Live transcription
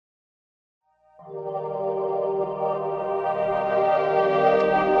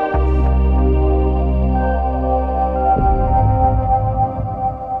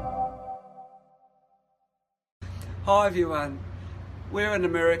Hi everyone, we're in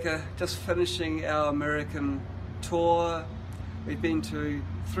America, just finishing our American tour. We've been to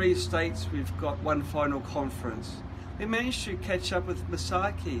 3 states, we've got one final conference. We managed to catch up with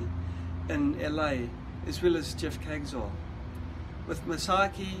Masaki in LA, as well as Jeff Kagzor. With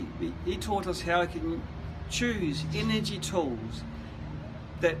Masaki, he taught us how you can choose energy tools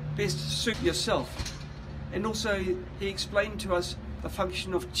that best suit yourself. And also he explained to us the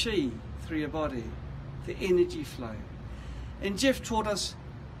function of chi through your body, the energy flow. And Jeff taught us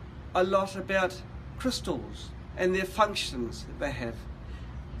a lot about crystals and their functions that they have.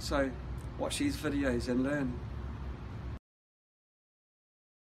 So watch these videos and learn.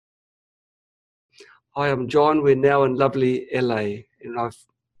 Hi, I'm John. We're now in lovely LA, and I've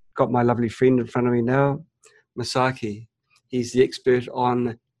got my lovely friend in front of me now, Masaki. He's the expert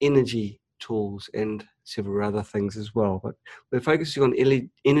on energy tools and several other things as well, but we're focusing on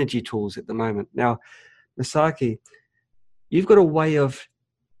energy tools at the moment. Now, Masaki, you've got a way of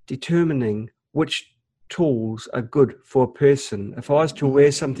determining which tools are good for a person. If I was to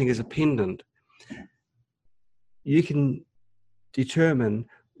wear something as a pendant, you can determine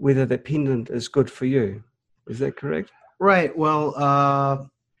whether that pendant is good for you. Is that correct? Right. Well,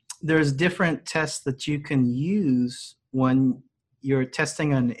 there's different tests that you can use when you're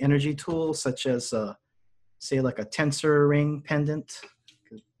testing an energy tool, such as, say, like a tensor ring pendant.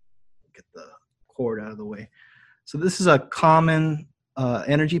 Get the cord out of the way. So this is a common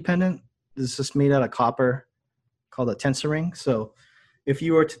energy pendant. This is just made out of copper, called a tensor ring. So if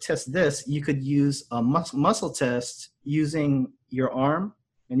you were to test this, you could use a muscle test using your arm,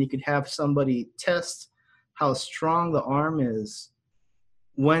 and you could have somebody test how strong the arm is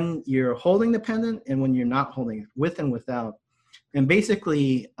when you're holding the pendant and when you're not holding it, with and without. And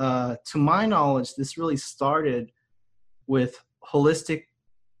basically, to my knowledge, this really started with holistic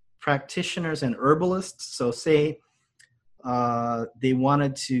practitioners and herbalists. So say they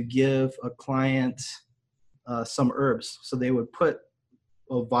wanted to give a client some herbs. So they would put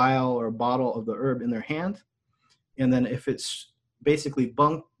a vial or a bottle of the herb in their hand. And then if it's basically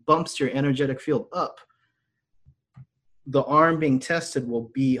bumps your energetic field up, the arm being tested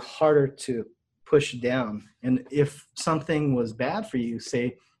will be harder to push down. And if something was bad for you,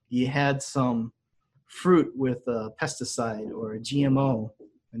 say you had some fruit with a pesticide or a GMO,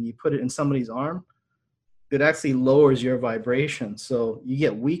 and you put it in somebody's arm, it actually lowers your vibration. So you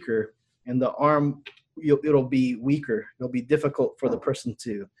get weaker, and the arm, it'll be weaker. It'll be difficult for the person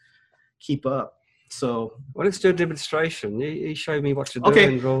to keep up. So, well, let's do a demonstration. You show me what to do.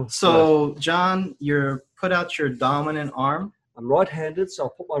 Okay, so John, put out your dominant arm. I'm right-handed, so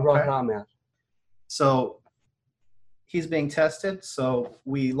I'll put my right arm out. So he's being tested. So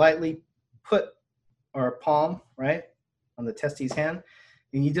we lightly put our palm, right, on the testie's hand,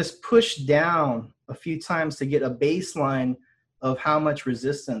 and you just push down a few times to get a baseline of how much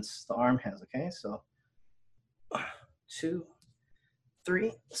resistance the arm has, okay? So 2,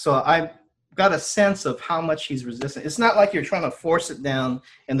 3. So I got a sense of how much he's resistant. It's not like you're trying to force it down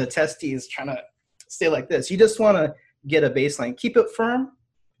and the testy is trying to stay like this. You just want to get a baseline. Keep it firm,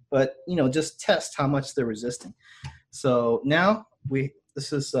 but just test how much they're resisting. So now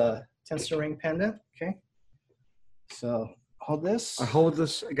this is a tensor ring pendant, okay? So hold this. I hold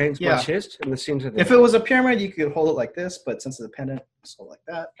this against my chest in the center there. If it was a pyramid, you could hold it like this, but since it's a pendant, just hold like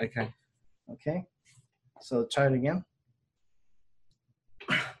that. Okay. Okay. So try it again.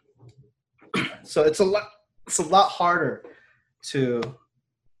 So it's a lot harder to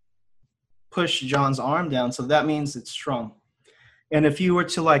push John's arm down. So that means it's strong. And if you were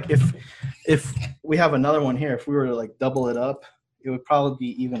to if we have another one here, if we were to double it up, it would probably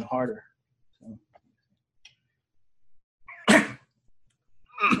be even harder. So.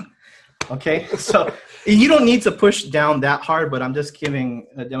 Okay, so you don't need to push down that hard, but I'm just giving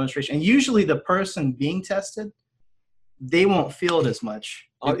a demonstration. And usually the person being tested, they won't feel it as much.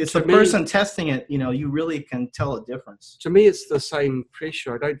 It's the person testing it, you really can tell a difference. To me, it's the same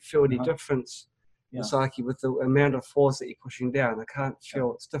pressure. I don't feel any difference, Masaki, with the amount of force that you're pushing down. I can't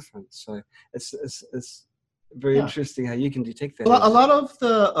feel it's different. So it's very interesting how you can detect that. Well, a lot of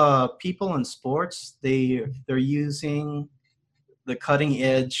the people in sports, they're using the cutting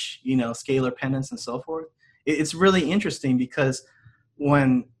edge, scalar pendants and so forth. It's really interesting because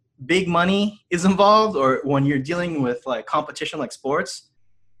when big money is involved, or when you're dealing with competition like sports,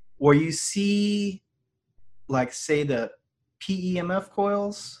 where you see say the PEMF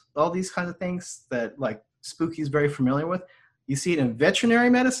coils, all these kinds of things that Spooky's very familiar with, you see it in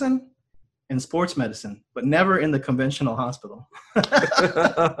veterinary medicine and sports medicine, but never in the conventional hospital.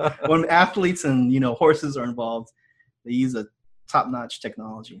 When athletes and horses are involved, they use a top-notch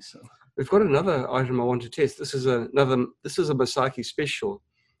technology. So We've got another item I want to test. This is a Masaki special.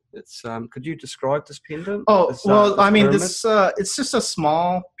 It's could you describe this pendant? Oh, this, well, this I mean, pyramid? this it's just a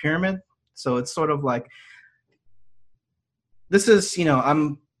small pyramid, so it's sort of like, this is,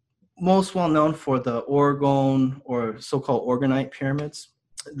 I'm most well known for the orgone or so-called orgonite pyramids.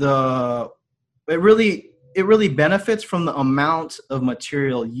 It really benefits from the amount of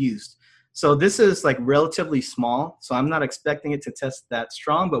material used. So this is like relatively small, so I'm not expecting it to test that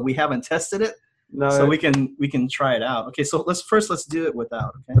strong, but we haven't tested it. No. So we can try it out. Okay, so let's do it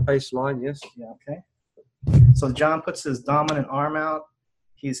without. Okay. The baseline, yes. Yeah. Okay. So John puts his dominant arm out.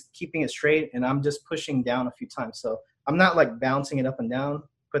 He's keeping it straight, and I'm just pushing down a few times. So I'm not like bouncing it up and down.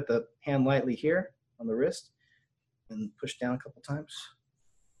 Put the hand lightly here on the wrist, and push down a couple times.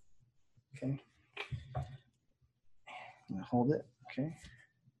 Okay. And hold it. Okay.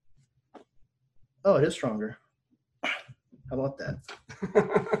 Oh, it is stronger. How about that?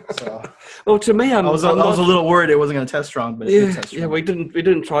 So, well, to me, I was a little worried it wasn't going to test strong, but it did test strong. Yeah, we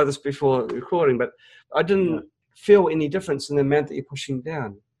didn't try this before recording, but I didn't feel any difference in the amount that you're pushing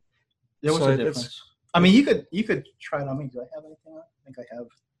down. There was a difference. I mean, you could try it on me. Do I have anything on? I think I have.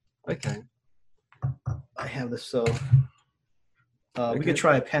 Okay. I have this. So we could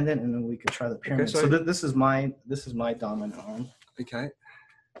try a pendant, and then we could try the pyramid. Okay, so this is my dominant arm. Okay.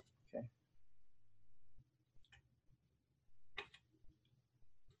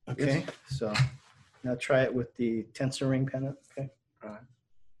 Okay, so now try it with the tensor ring pendant. Okay. Right.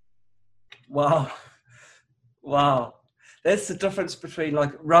 Wow. That's the difference between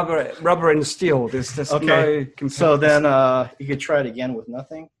like rubber and steel. There's just no comparison. So then you could try it again with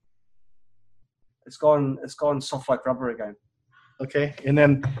nothing. It's gone soft like rubber again. Okay, and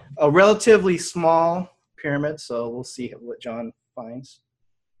then a relatively small pyramid. So we'll see what John finds.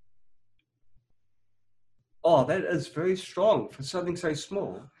 Oh, that is very strong for something so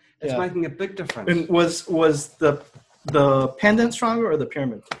small. It's making a big difference. And was the pendant stronger or the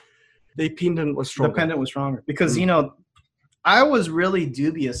pyramid? The pendant was stronger. The pendant was stronger because I was really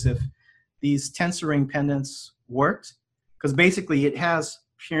dubious if these tensor ring pendants worked, because basically it has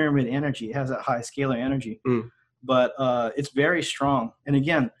pyramid energy. It has that high scalar energy, but it's very strong. And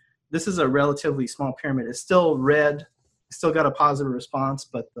again, this is a relatively small pyramid. It's still red. It's still got a positive response,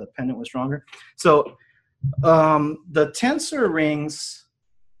 but the pendant was stronger. So the tensor rings,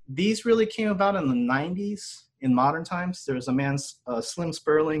 these really came about in the 90s in modern times. There was a man, Slim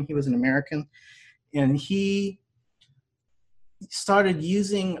Sperling. He was an American, and he started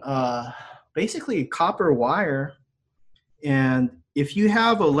using basically copper wire. And if you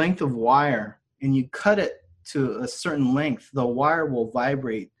have a length of wire and you cut it to a certain length, the wire will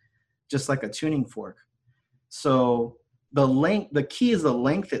vibrate just like a tuning fork. So the key is the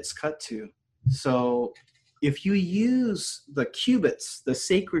length it's cut to. So if you use the cubits, the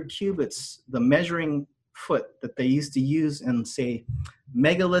sacred cubits, the measuring foot that they used to use in, say,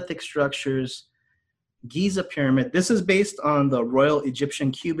 megalithic structures, Giza pyramid, this is based on the Royal Egyptian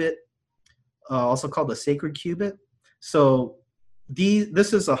cubit, also called the sacred cubit. So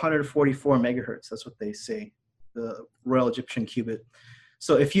this is 144 megahertz. That's what they say, the Royal Egyptian cubit.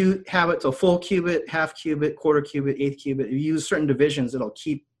 So if you have it to full cubit, half cubit, quarter cubit, eighth cubit, if you use certain divisions, it'll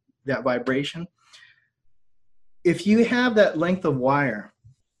keep that vibration. If you have that length of wire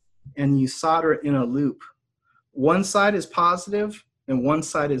and you solder it in a loop, one side is positive and one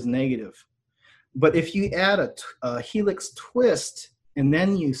side is negative. But if you add a helix twist and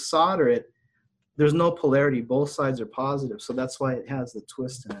then you solder it, there's no polarity. Both sides are positive. So that's why it has the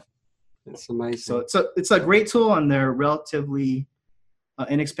twist in it. It's amazing. So it's a great tool, and they're relatively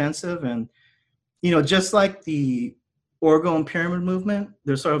inexpensive. And, just like the orgone pyramid movement,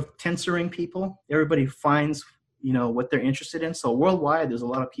 they're sort of tensoring people. Everybody finds what they're interested in. So worldwide, there's a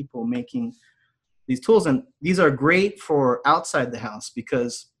lot of people making these tools, and these are great for outside the house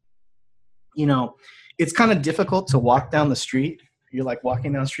because, it's kind of difficult to walk down the street. You're like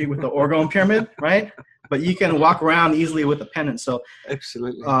walking down the street with the orgone pyramid, right? But you can walk around easily with a pendant. So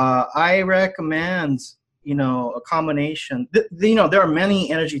absolutely, I recommend, a combination. There are many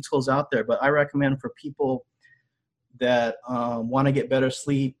energy tools out there, but I recommend for people that want to get better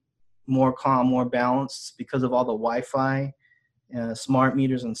sleep, more calm, more balanced because of all the Wi-Fi, smart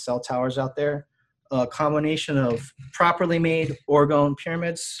meters and cell towers out there. A combination of properly made orgone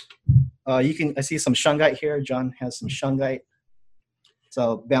pyramids. I see some shungite here. John has some shungite.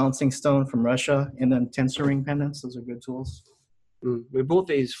 So balancing stone from Russia, and then tensor ring pendants. Those are good tools. We bought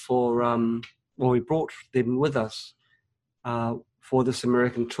these we brought them with us for this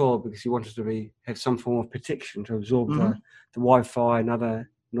American tour because we wanted to have some form of protection to absorb the Wi-Fi and other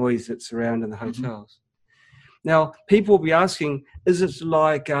noise that's around in the hotels. Now, people will be asking, is it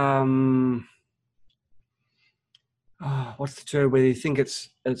like, what's the term where you think they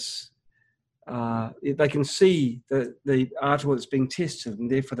can see the article that's being tested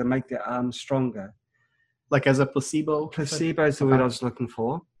and therefore they make their arms stronger. Like as a placebo? Placebo is the word I was looking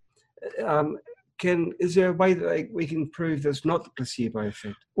for. Is there a way that we can prove there's not the placebo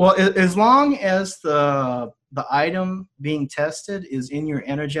effect? Well, as long as the item being tested is in your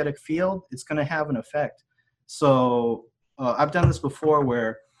energetic field, it's going to have an effect. So I've done this before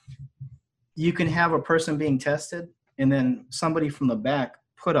where you can have a person being tested and then somebody from the back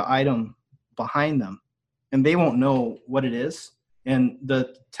put an item behind them and they won't know what it is. And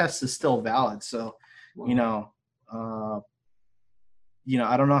the test is still valid. So, wow. I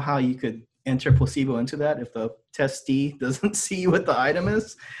don't know how you could enter placebo into that if the testee doesn't see what the item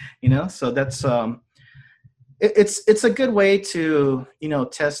is, so that's it's a good way to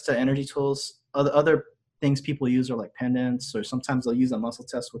test energy tools. Other things people use are like pendants, or sometimes they'll use a muscle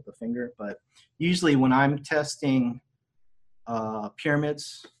test with the finger, but usually when I'm testing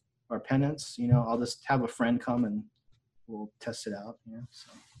pyramids or pendants, I'll just have a friend come and we'll test it out.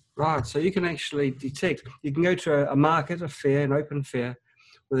 So. Right, so you can actually detect. You can go to a market, a fair, an open fair,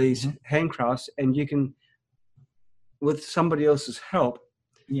 with these handcrafts, and you can, with somebody else's help,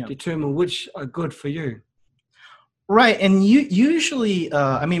 determine which are good for you. Right, and you usually,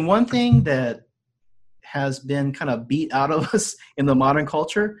 one thing that has been kind of beat out of us in the modern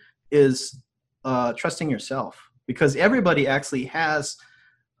culture is trusting yourself, because everybody actually has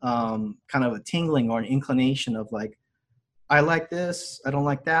kind of a tingling or an inclination of like, I like this, I don't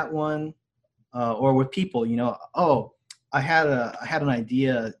like that one, or with people, I had an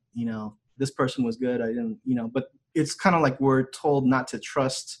idea, this person was good, I didn't, but it's kind of like we're told not to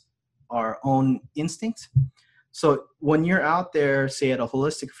trust our own instinct. So when you're out there, say at a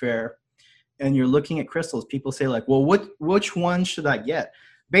holistic fair, and you're looking at crystals, people say like, well, which one should I get?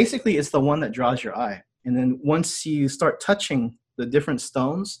 Basically, it's the one that draws your eye. And then once you start touching the different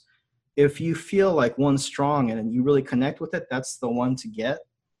stones, if you feel like one's strong and you really connect with it, that's the one to get.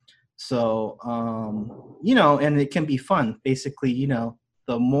 So, and it can be fun. Basically,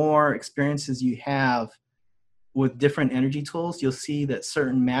 the more experiences you have with different energy tools, you'll see that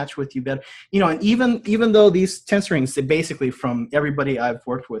certain match with you better. And even though these tensor rings, they basically from everybody I've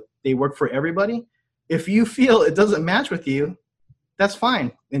worked with, they work for everybody. If you feel it doesn't match with you, that's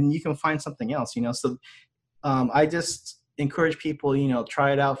fine. And you can find something else, So I just encourage people,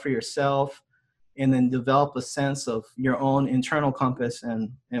 try it out for yourself, and then develop a sense of your own internal compass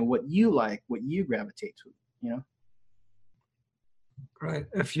and what you like, what you gravitate to, Right.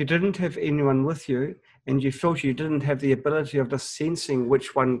 If you didn't have anyone with you and you felt you didn't have the ability of just sensing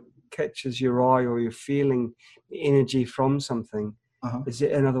which one catches your eye, or you're feeling the energy from something, is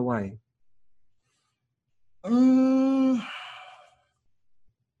there another way?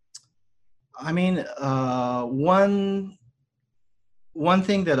 One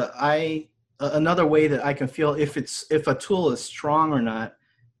thing that another way that I can feel if a tool is strong or not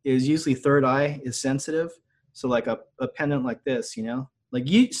is usually third eye is sensitive. So like a pendant like this, like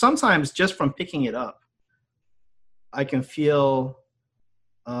sometimes just from picking it up, I can feel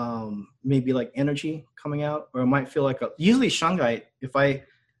maybe like energy coming out, or it might feel like usually shungite.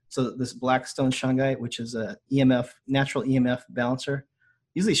 So this black stone shungite, which is a natural EMF balancer,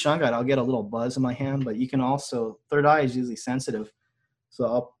 usually shungite, I'll get a little buzz in my hand, but you can also, third eye is usually sensitive.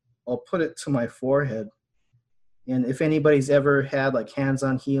 So I'll put it to my forehead. And if anybody's ever had like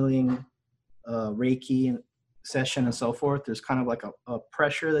hands-on healing, Reiki session and so forth, there's kind of like a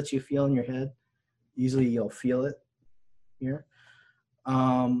pressure that you feel in your head. Usually you'll feel it here.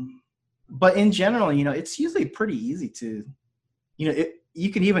 But in general, it's usually pretty easy to, you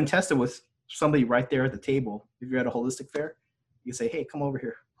can even test it with somebody right there at the table. If you're at a holistic fair, you say, hey, come over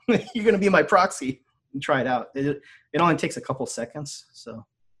here. You're going to be my proxy, and try it out. It only takes a couple seconds. So.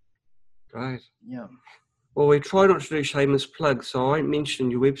 Right. Yeah. Well, we try not to do shameless plugs, so I won't mention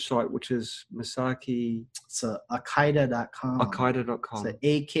your website, which is Masaki. It's Akaida.com. Akaida.com.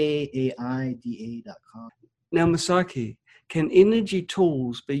 It's AKAIDA.com. Now, Masaki, can energy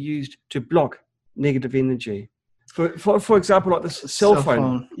tools be used to block negative energy? For example, like this cell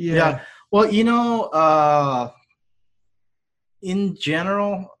phone. Yeah. Well, in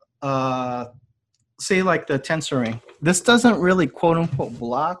general, say like the tensor ring, this doesn't really quote unquote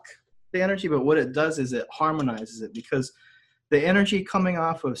block the energy, but what it does is it harmonizes it, because the energy coming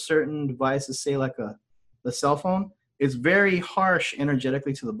off of certain devices, say like the cell phone, is very harsh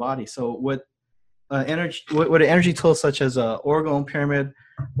energetically to the body. So what an energy tool such as a orgone pyramid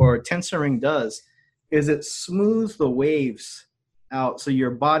or a tensor ring does is it smooths the waves out so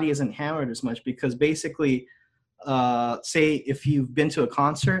your body isn't hammered as much, because basically say if you've been to a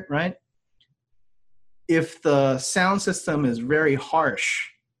concert, right? If the sound system is very harsh,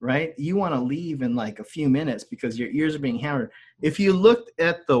 right, you want to leave in like a few minutes because your ears are being hammered. If you looked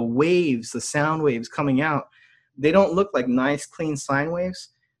at the waves, the sound waves coming out, they don't look like nice, clean sine waves.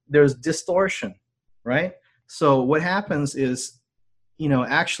 There's distortion, right? So what happens is,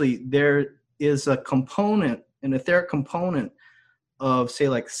 actually there is a component, an etheric component of, say,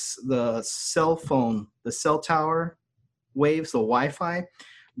 like the cell phone, the cell tower waves, the Wi-Fi,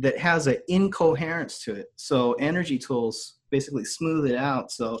 that has an incoherence to it. So energy tools basically smooth it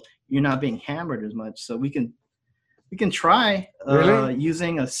out so you're not being hammered as much. So we can try Really?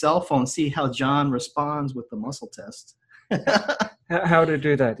 using a cell phone, see how John responds with the muscle test. How to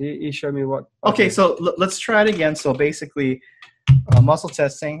do that? You show me what. Okay, so let's try it again. So basically, muscle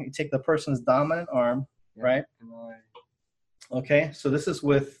testing, you take the person's dominant arm, right? Okay, so this is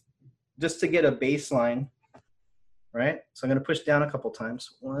with, just to get a baseline, right? So I'm going to push down a couple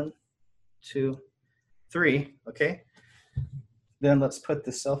times. 1, 2, 3, okay? Then let's put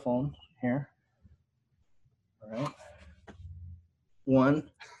the cell phone here. All right. 1,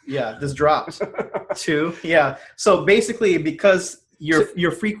 yeah, this drops. 2, yeah. So basically, because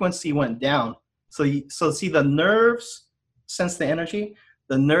your frequency went down, so see, the nerves sense the energy.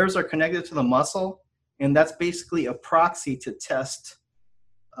 The nerves are connected to the muscle, and that's basically a proxy to test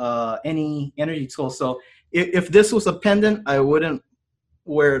any energy tool. So if this was a pendant, I wouldn't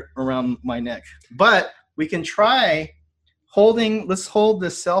wear it around my neck. But we can try holding. Let's hold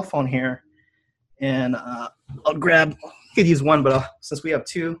this cell phone here, and I'll grab. You could use one, but since we have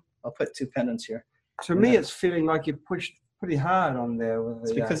 2, I'll put 2 pendants here. To me, it's feeling like you pushed pretty hard on there.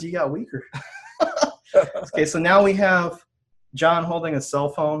 It's because you got weaker. Okay, so now we have John holding a cell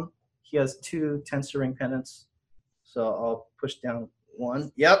phone. He has 2 tensor ring pendants. So I'll push down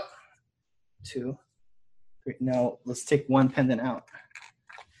 1. Yep. 2. 3. Now let's take 1 pendant out.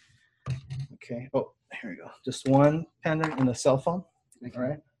 Okay. Oh, here we go. Just 1 pendant in the cell phone. Okay. All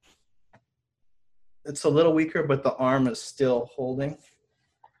right. It's a little weaker, but the arm is still holding.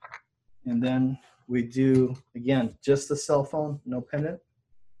 And then we do, again, just the cell phone, no pendant.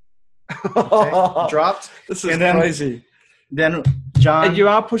 Okay. Dropped. This is crazy. Then John. And you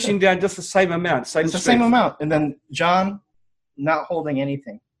are pushing down just the same amount. It's the same amount. And then John not holding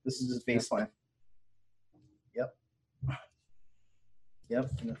anything. This is his baseline. Yep.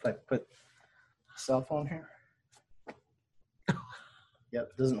 Yep. And if I put cell phone here.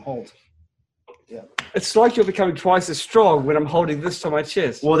 Yep. Doesn't hold. Yeah. It's like you're becoming twice as strong when I'm holding this to my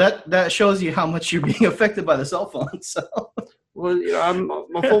chest. Well, that shows you how much you're being affected by the cell phone. So. Well,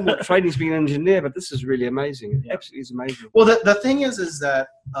 my formal training is being an engineer, but this is really amazing. It absolutely is amazing. Well, the thing is that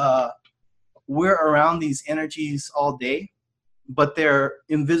we're around these energies all day, but they're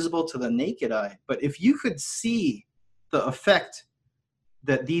invisible to the naked eye. But if you could see the effect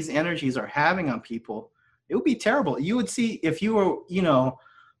that these energies are having on people, it would be terrible. You would see, if you were,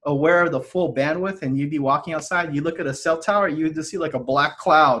 aware of the full bandwidth and you'd be walking outside, you look at a cell tower, you would just see like a black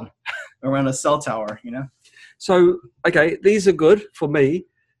cloud around a cell tower, So, okay, these are good for me.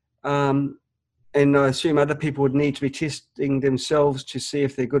 And I assume other people would need to be testing themselves to see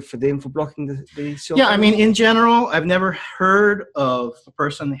if they're good for them for blocking the cell Yeah, phone. I mean, in general, I've never heard of a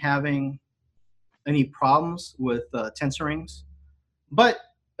person having any problems with tensor rings. But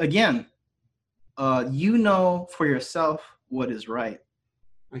again, for yourself what is right.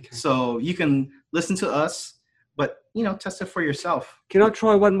 Okay. So you can listen to us, but, test it for yourself. Can I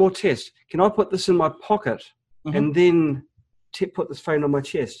try one more test? Can I put this in my pocket and then put this phone on my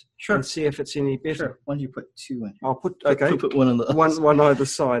chest? Sure. And see if it's any better? Sure. Why don't you put 2 in here? I'll put one on the one either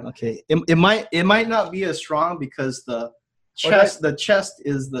side. Okay. It might not be as strong because the chest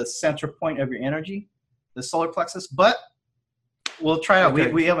is the center point of your energy, the solar plexus, but we'll try it.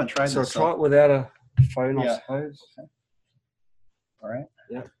 Okay. We haven't tried So this. try it without a phone, I Yeah. suppose. Okay. All right.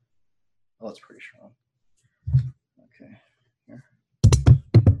 Yeah. Oh, that's pretty strong. Okay. Here.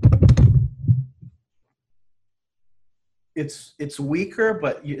 It's weaker,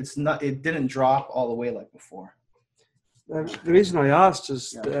 but it's not. It didn't drop all the way like before. The reason I asked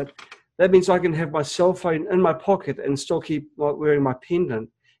is that means I can have my cell phone in my pocket and still keep wearing my pendant,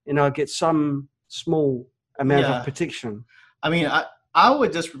 and I'll get some small amount of protection. I mean, I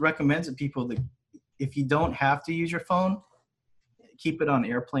would just recommend to people that if you don't have to use your phone, keep it on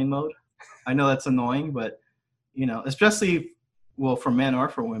airplane mode. I know that's annoying, but especially for men or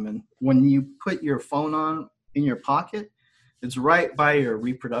for women, when you put your phone on in your pocket, it's right by your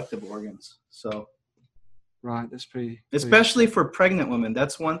reproductive organs. So, right, that's pretty. Especially for pregnant women,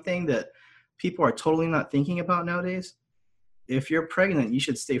 that's one thing that people are totally not thinking about nowadays. If you're pregnant, you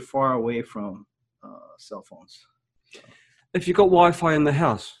should stay far away from cell phones. If you've got Wi-Fi in the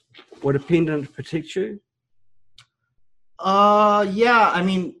house, would a pendant protect you? Yeah, I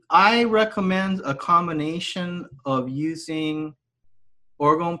mean, I recommend a combination of using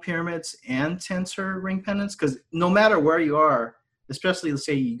orgone pyramids and tensor ring pendants, because no matter where you are, especially let's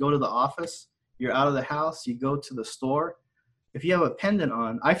say you go to the office, you're out of the house, you go to the store, if you have a pendant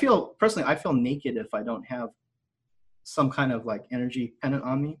on, I feel naked if I don't have some kind of like energy pendant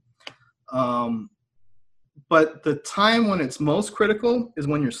on me. But the time when it's most critical is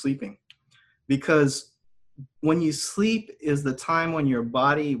when you're sleeping, because when you sleep is the time when your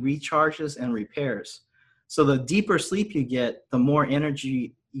body recharges and repairs. So the deeper sleep you get, the more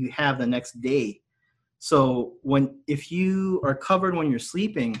energy you have the next day. So if you are covered when you're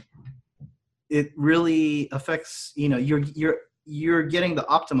sleeping, it really affects, you're getting the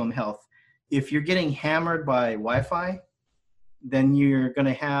optimum health. If you're getting hammered by Wi-Fi, then you're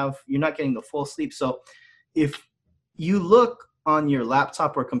not getting the full sleep. So if you look on your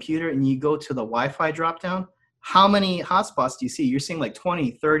laptop or computer and you go to the Wi-Fi dropdown, how many hotspots do you see? You're seeing like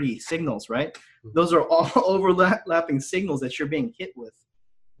 20, 30 signals, right? Those are all overlapping signals that you're being hit with.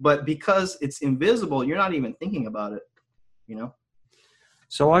 But because it's invisible, you're not even thinking about it,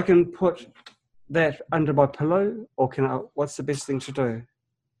 So I can put that under my pillow, or what's the best thing to do?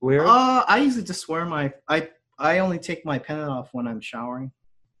 Wear it? I usually just wear I only take my pendant off when I'm showering.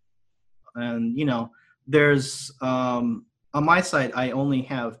 And, there's, on my side, I only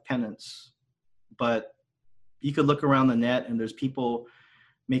have pendants, but you could look around the net and there's people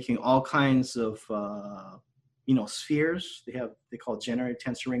making all kinds of, spheres. They call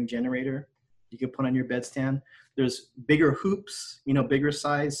tensor ring generator. You can put on your bedstand. There's bigger hoops, bigger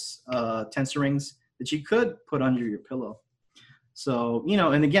size tensor rings that you could put under your pillow. So,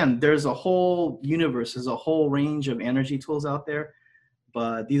 and again, there's a whole universe, there's a whole range of energy tools out there,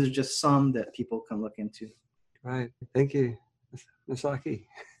 but these are just some that people can look into. Right. Thank you, Masaki.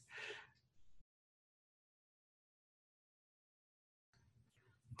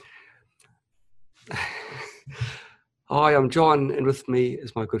 Hi, I'm John, and with me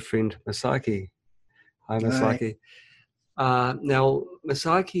is my good friend, Masaki. Hi, Masaki. Now,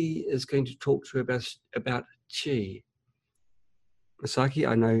 Masaki is going to talk to you about Qi. Masaki,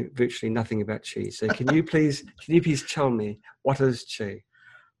 I know virtually nothing about Qi, so can you please tell me what is Qi?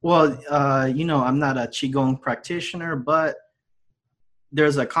 Well, I'm not a Qigong practitioner, but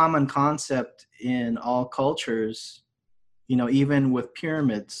there's a common concept in all cultures, even with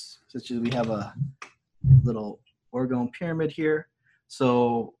pyramids, such as we have a little orgone pyramid here.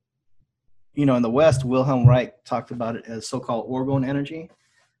 So, in the West, Wilhelm Reich talked about it as so-called orgone energy.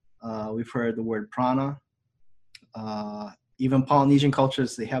 We've heard the word prana. Even Polynesian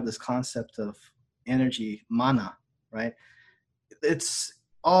cultures, they have this concept of energy, mana, right? It's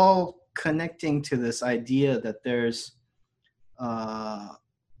all connecting to this idea that there's a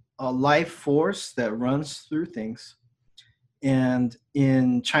life force that runs through things. And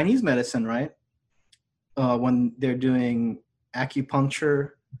in Chinese medicine, right, when they're doing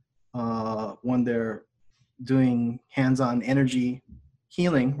acupuncture, when they're doing hands-on energy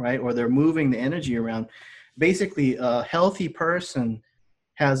healing, right, or they're moving the energy around, basically a healthy person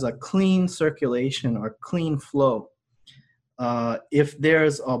has a clean circulation or clean flow. If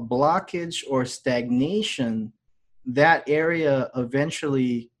there's a blockage or stagnation, that area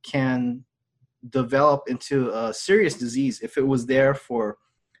eventually can develop into a serious disease. If it was there for,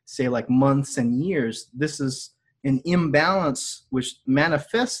 say, like months and years, this is an imbalance which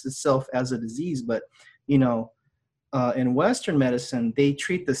manifests itself as a disease. But, in Western medicine, they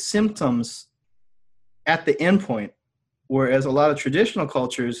treat the symptoms at the endpoint, whereas a lot of traditional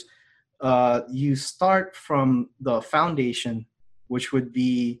cultures, you start from the foundation, which would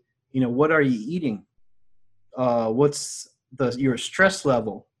be, what are you eating? What's your stress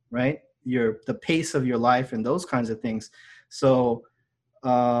level, right? The pace of your life and those kinds of things. So,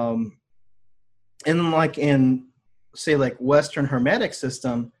 and like in, say, like Western Hermetic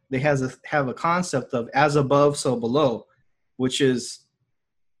system, they have a concept of as above, so below, which is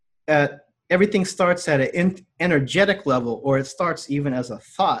everything starts at an energetic level, or it starts even as a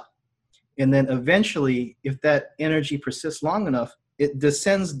thought. And then eventually, if that energy persists long enough, it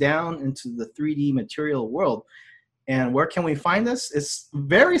descends down into the 3D material world. And where can we find this? It's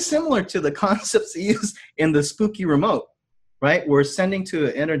very similar to the concepts used in the spooky remote, right? We're sending to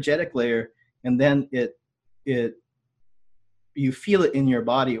an energetic layer, and then you feel it in your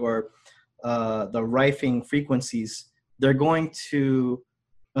body, or the rifing frequencies. They're going to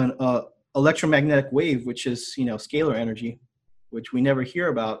an electromagnetic wave, which is, scalar energy, which we never hear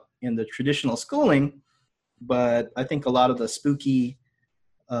about in the traditional schooling. But I think a lot of the spooky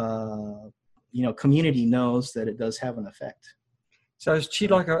community knows that it does have an effect. So is chi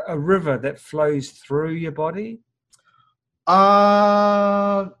like a river that flows through your body?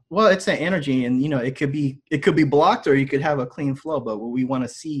 Well, it's an energy, and it could be blocked, or you could have a clean flow. But what we want to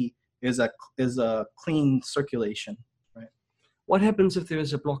see is a clean circulation, right? What happens if there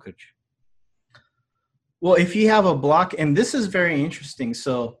is a blockage? Well, if you have a block, and this is very interesting.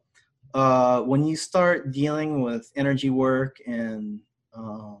 So, when you start dealing with energy work and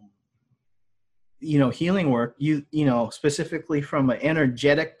healing work, specifically from an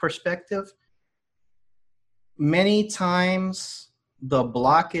energetic perspective, many times the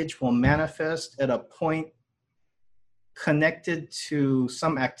blockage will manifest at a point connected to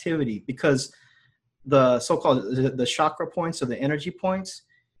some activity, because the so-called the chakra points, or the energy points,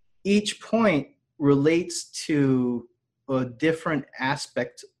 each point relates to a different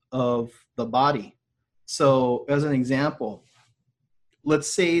aspect of the body. So as an example, let's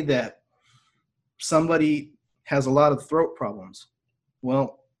say that somebody has a lot of throat problems.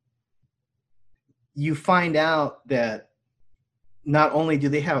 Well, you find out that not only do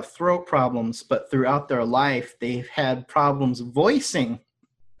they have throat problems, but throughout their life, they've had problems voicing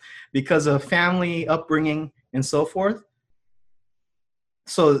because of family upbringing and so forth.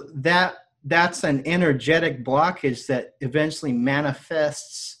 So that's an energetic blockage that eventually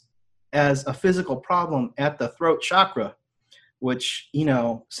manifests as a physical problem at the throat chakra, which,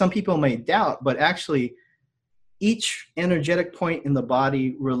 some people may doubt, but actually each energetic point in the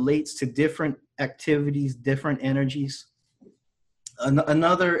body relates to different activities, different energies.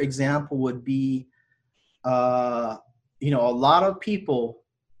 Another example would be, a lot of people,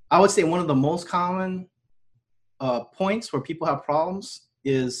 I would say one of the most common points where people have problems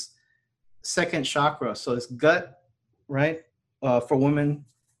is second chakra. So it's gut, right? For women,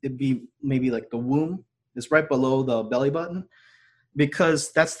 it'd be maybe like the womb. It's right below the belly button,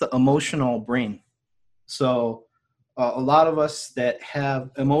 because that's the emotional brain. So a lot of us that have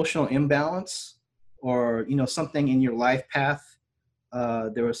emotional imbalance, or something in your life path,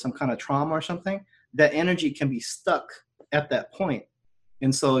 there was some kind of trauma or something, that energy can be stuck at that point.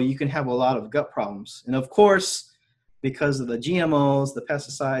 And so you can have a lot of gut problems. And of course, because of the GMOs, the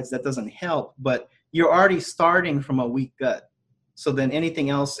pesticides, that doesn't help, but you're already starting from a weak gut. So then anything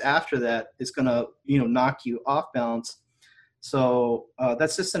else after that is going to, knock you off balance. So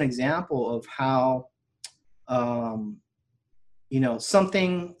that's just an example of how,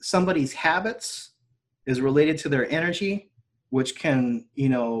 somebody's habits is related to their energy, which can,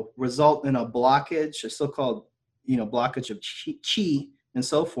 result in a blockage, a so-called, blockage of chi and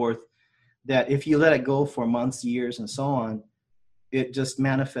so forth, that if you let it go for months, years, and so on, it just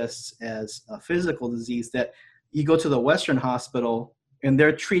manifests as a physical disease that you go to the Western hospital and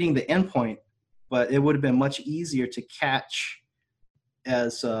they're treating the endpoint, but it would have been much easier to catch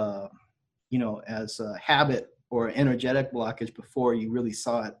as a habit or energetic blockage before you really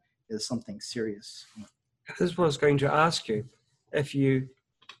saw it as something serious. This is what I was going to ask you. If you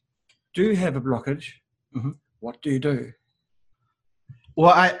do have a blockage, what do you do?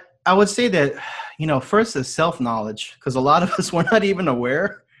 Well, I would say that, first is self-knowledge, because a lot of us were not even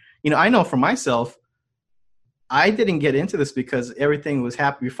aware. I know for myself, I didn't get into this because everything was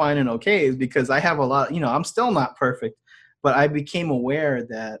happy, fine, and okay. Is because I have a lot, I'm still not perfect, but I became aware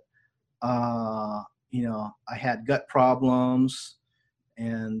that, I had gut problems,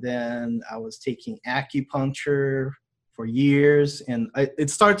 and then I was taking acupuncture for years, and it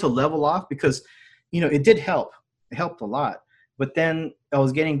started to level off because, it did help. It helped a lot. But then I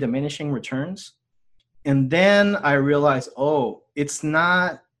was getting diminishing returns. And then I realized, it's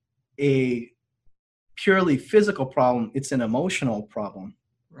not a purely physical problem. It's an emotional problem.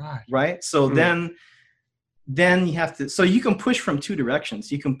 Right. So then you have to, so you can push from two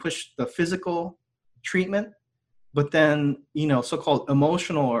directions. You can push the physical treatment, but then, so-called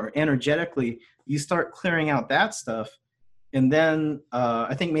emotional or energetically, you start clearing out that stuff. And then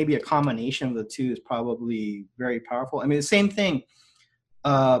I think maybe a combination of the two is probably very powerful. I mean, the same thing,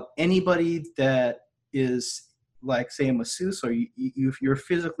 anybody that is like, say, a masseuse, or you're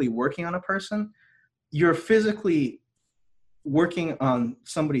physically working on a person, you're physically working on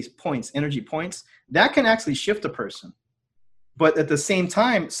somebody's points, energy points, that can actually shift a person. But at the same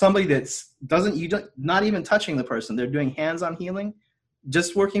time, somebody not even touching the person, they're doing hands-on healing,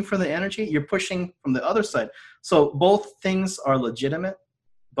 just working for the energy, you're pushing from the other side. So both things are legitimate,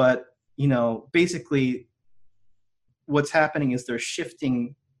 but, basically what's happening is they're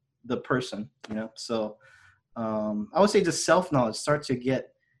shifting the person, So I would say just self-knowledge, start to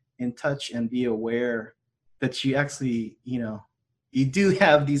get in touch and be aware that you actually, you do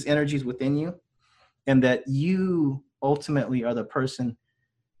have these energies within you, and that you ultimately are the person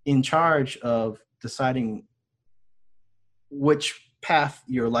in charge of deciding which path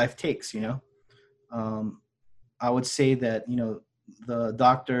your life takes, I would say that, the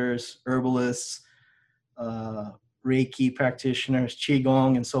doctors, herbalists, Reiki practitioners,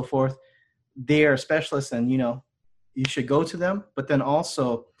 Qigong, and so forth, they are specialists, and, you should go to them, but then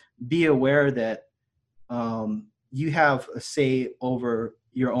also be aware that you have a say over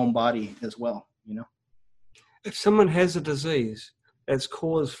your own body as well, If someone has a disease that's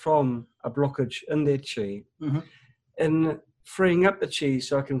caused from a blockage in their chi, in freeing up the chi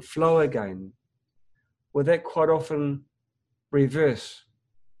so it can flow again, will that quite often reverse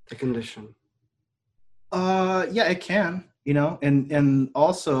the condition? Yeah, it can, and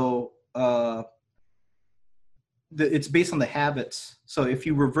also it's based on the habits. So if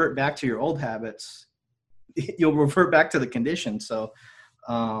you revert back to your old habits, you'll revert back to the condition. So,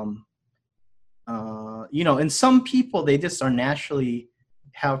 and some people, they just are naturally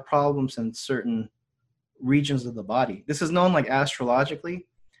have problems in certain regions of the body. This is known like astrologically,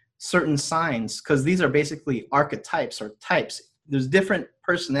 certain signs, because these are basically archetypes or types. There's different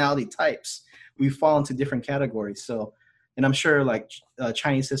personality types. We fall into different categories. So, and I'm sure like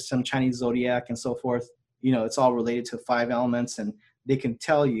Chinese system, Chinese zodiac, and so forth, it's all related to 5 elements, and they can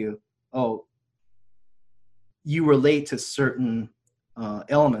tell you, oh, you relate to certain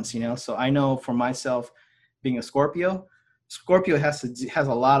elements, So I know for myself, being a Scorpio has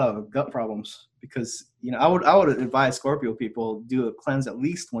a lot of gut problems, because I would advise Scorpio people do a cleanse at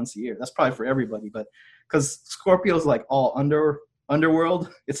least once a year. That's probably for everybody, but because Scorpio is like all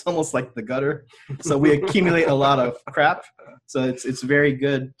underworld, it's almost like the gutter, so we accumulate a lot of crap. So it's very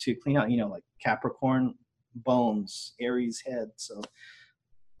good to clean out, like Capricorn bones, Aries head. So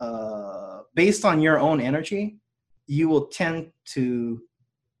based on your own energy, you will tend to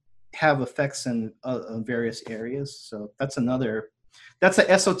have effects in various areas. So that's an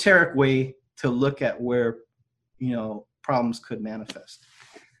esoteric way to look at where, problems could manifest.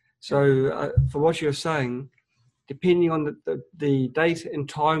 So for what you're saying, depending on the date and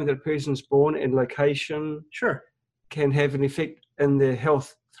time that a person's born and location, sure, can have an effect in their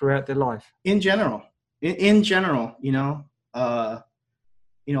health throughout their life. In general,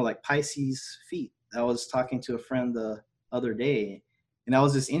 like Pisces feet. I was talking to a friend the other day, and I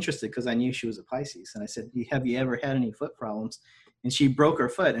was just interested because I knew she was a Pisces. And I said, have you ever had any foot problems? And she broke her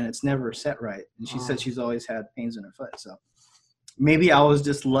foot, and it's never set right. And she said she's always had pains in her foot. So maybe I was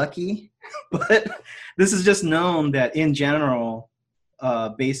just lucky, but this is just known that in general,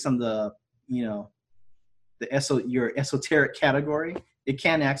 based on the, your esoteric category, it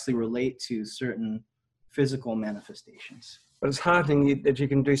can actually relate to certain physical manifestations. But it's heartening that you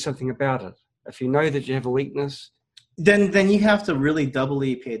can do something about it. If you know that you have a weakness, then you have to really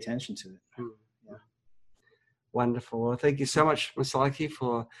doubly pay attention to it. Yeah. Wonderful. Well, thank you so much, Masaiki,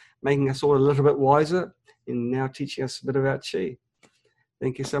 for making us all a little bit wiser and now teaching us a bit about Qi.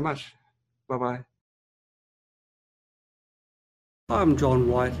 Thank you so much. Bye-bye. I'm John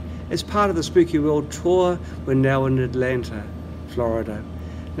White. As part of the Spooky World Tour, we're now in Atlanta, Florida.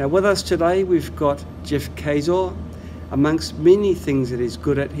 Now with us today, we've got Jeff Kazor. Amongst many things that he's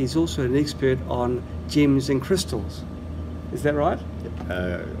good at, he's also an expert on gems and crystals. Is that right?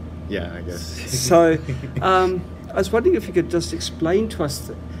 Yeah, I guess. So I was wondering if you could just explain to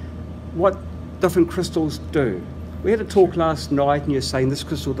us what different crystals do. We had a talk last night, and you're saying this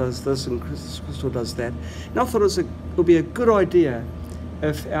crystal does this and this crystal does that. And I thought it would be a good idea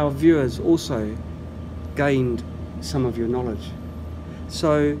if our viewers also gained some of your knowledge.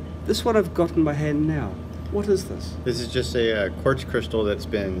 So this one I've got in my hand now. What is this? This is just a quartz crystal that's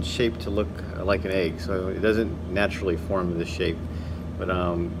been shaped to look like an egg, so it doesn't naturally form this shape. But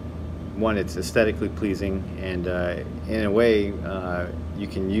one, it's aesthetically pleasing, and in a way, you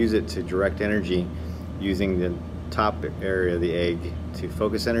can use it to direct energy using the top area of the egg to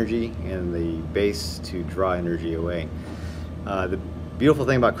focus energy and the base to draw energy away. The beautiful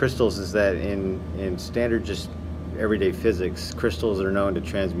thing about crystals is that in standard just everyday physics, crystals are known to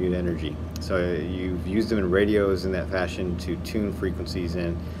transmute energy. So you've used them in radios in that fashion to tune frequencies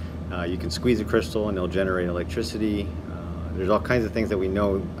in. You can squeeze a crystal and it'll generate electricity. There's all kinds of things that we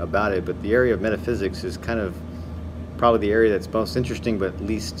know about it, but the area of metaphysics is kind of probably the area that's most interesting but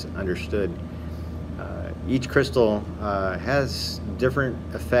least understood. Each crystal has different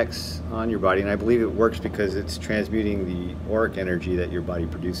effects on your body, and I believe it works because it's transmuting the auric energy that your body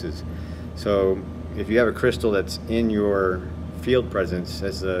produces. So if you have a crystal that's in your field presence,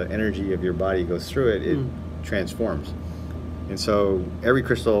 as the energy of your body goes through it, it transforms. And so every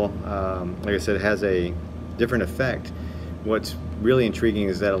crystal, like I said, has a different effect. What's really intriguing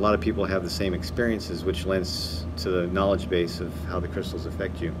is that a lot of people have the same experiences, which lends to the knowledge base of how the crystals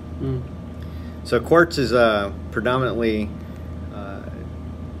affect you. So quartz is predominantly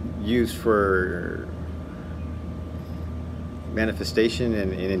used for manifestation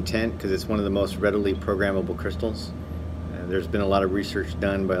and intent, because it's one of the most readily programmable crystals. There's been a lot of research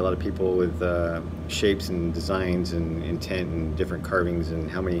done by a lot of people with shapes and designs and intent and different carvings and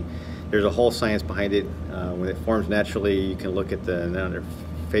how many. There's a whole science behind it. When it forms naturally, you can look at the amount of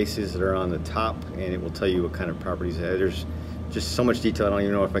faces that are on the top, and it will tell you what kind of properties it has. There's just so much detail. I don't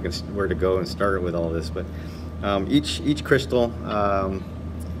even know if I can where to go and start with all this. But each crystal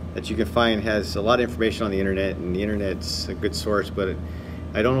that you can find has a lot of information on the internet, and the internet's a good source, but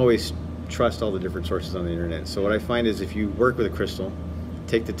I don't always trust all the different sources on the internet. So what I find is if you work with a crystal,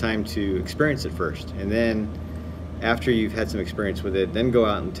 take the time to experience it first, and then after you've had some experience with it, then go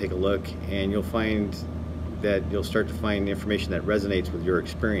out and take a look, and you'll find that you'll start to find information that resonates with your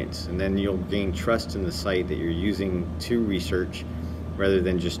experience, and then you'll gain trust in the site that you're using to research rather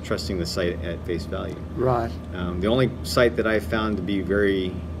than just trusting the site at face value. Right. The only site that I've found to be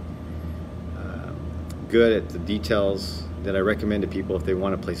very good at the details that I recommend to people if they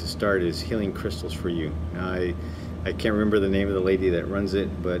want a place to start is Healing Crystals for You. Now, I can't remember the name of the lady that runs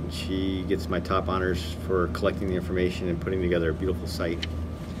it, but she gets my top honors for collecting the information and putting together a beautiful site.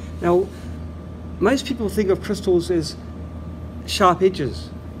 Now, most people think of crystals as sharp edges.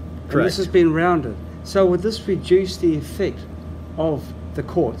 Correct. And this has been rounded. So would this reduce the effect of the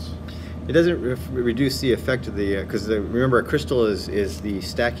quartz? It doesn't reduce the effect of the, because remember, a crystal is the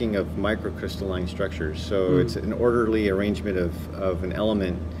stacking of microcrystalline structures. So it's an orderly arrangement of an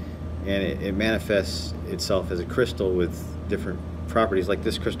element, and it manifests itself as a crystal with different properties. Like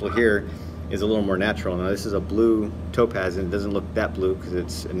this crystal here is a little more natural. Now this is a blue topaz, and it doesn't look that blue because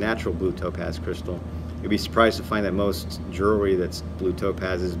it's a natural blue topaz crystal. You'd be surprised to find that most jewelry that's blue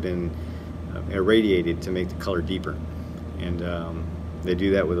topaz has been irradiated to make the color deeper. And they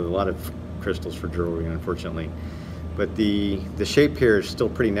do that with a lot of crystals for jewelry, unfortunately. But the shape here is still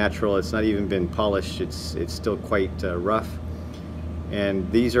pretty natural. It's not even been polished. It's still quite rough.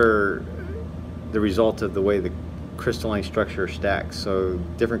 And these are the result of the way the crystalline structure stacks. So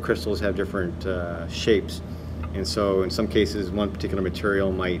different crystals have different shapes. And so in some cases, one particular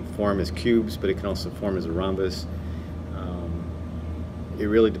material might form as cubes, but it can also form as a rhombus. It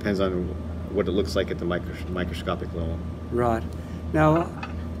really depends on what it looks like at the microscopic level. Right. Now,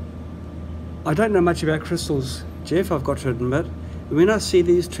 I don't know much about crystals, Jeff, I've got to admit. When I see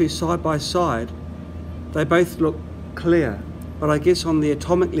these two side by side, they both look clear, but I guess on the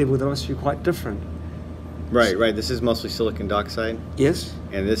atomic level they must be quite different. Right. This is mostly silicon dioxide. Yes.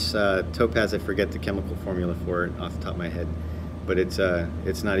 And this topaz, I forget the chemical formula for it off the top of my head, but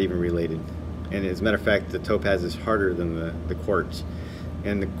it's not even related. And as a matter of fact, the topaz is harder than the quartz.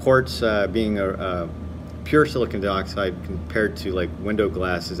 And the quartz, being a pure silicon dioxide compared to like window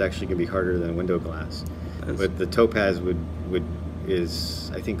glass, is actually going to be harder than window glass. But the topaz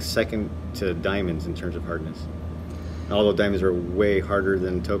is I think second to diamonds in terms of hardness. Although diamonds are way harder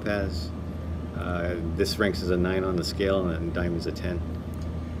than topaz, this ranks as a 9 on the scale, and diamonds a 10.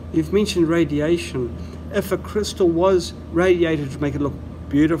 You've mentioned radiation. If a crystal was radiated to make it look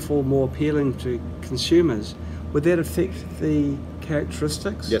beautiful, more appealing to consumers, would that affect the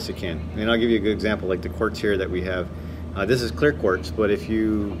characteristics? Yes, it can. And I'll give you a good example, like the quartz here that we have. This is clear quartz, but if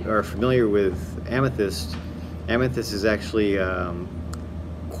you are familiar with amethyst, amethyst is actually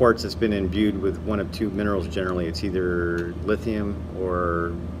quartz that's been imbued with one of two minerals generally. It's either lithium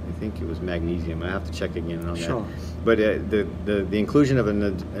or I think it was magnesium. I have to check again on Sure. that. But the inclusion of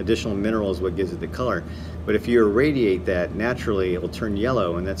an additional mineral is what gives it the color. But if you irradiate that naturally, it will turn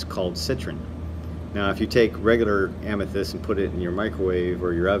yellow, and that's called citrin. Now, if you take regular amethyst and put it in your microwave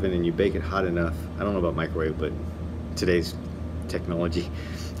or your oven and you bake it hot enough, I don't know about microwave, but today's technology,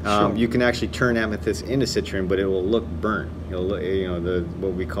 Sure. you can actually turn amethyst into citrin, but it will look burnt. It'll look,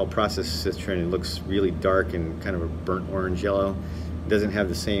 what we call processed citrin. It looks really dark and kind of a burnt orange yellow. It doesn't have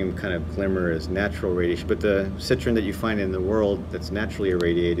the same kind of glimmer as natural radiation, but the citrin that you find in the world that's naturally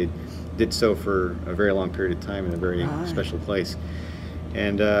irradiated did so for a very long period of time in a very special place.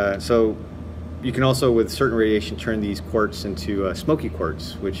 And so you can also, with certain radiation, turn these quartz into smoky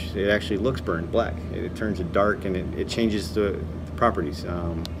quartz, which it actually looks burnt black. It turns it dark, and it changes the properties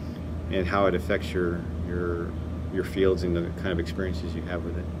and how it affects your fields and the kind of experiences you have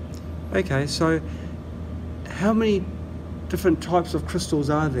with it. Okay, so how many different types of crystals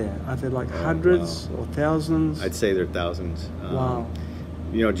are there? Are there like hundreds or thousands? I'd say there are thousands. Wow.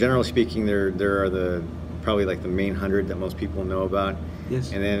 Generally speaking, there are probably like the main 100 that most people know about.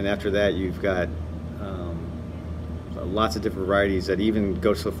 Yes. And then after that, you've got a lots of different varieties that even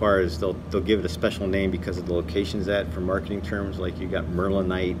go so far as they'll give it a special name because of the locations at for marketing terms. Like you got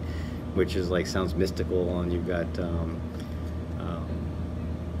Merlinite, which is like sounds mystical, and you've got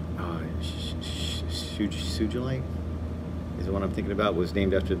Sugilite is the one I'm thinking about. Was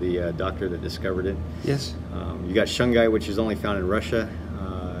named after the doctor that discovered it. Yes. You got Shungite, which is only found in Russia,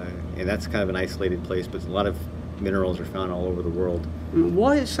 and that's kind of an isolated place, but a lot of minerals are found all over the world.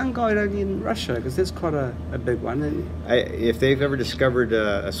 Why is shungite only in Russia? Because that's quite a big one. If they've ever discovered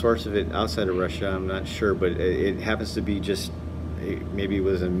a source of it outside of Russia, I'm not sure, but it happens to be just, maybe it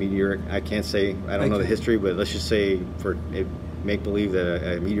was a meteor. I can't say, I don't know the history, but let's just say for make believe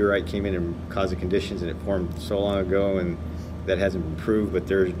that a meteorite came in and caused the conditions and it formed so long ago, and that hasn't been proved, but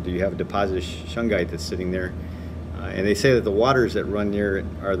you have a deposit of shungite that's sitting there. And they say that the waters that run near it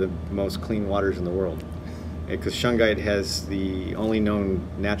are the most clean waters in the world. Because shungite has the only known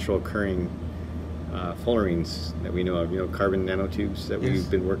natural occurring fullerenes that we know of, carbon nanotubes that we've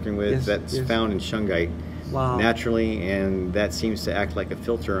been working with, that's found in shungite naturally, and that seems to act like a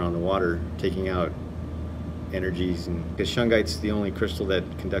filter on the water, taking out energies. And because shungite's the only crystal that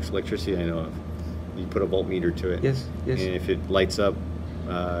conducts electricity I know of. You put a voltmeter to it, and if it lights up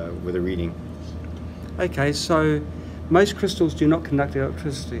with a reading. Okay, so most crystals do not conduct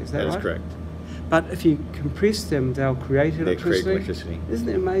electricity, is that right? That is correct. But if you compress them, they'll create electricity? They create electricity. Isn't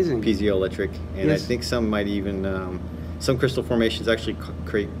it amazing? Piezoelectric. And I think some might even, some crystal formations actually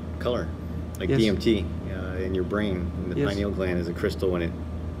create color, like DMT in your brain. And the pineal gland is a crystal when it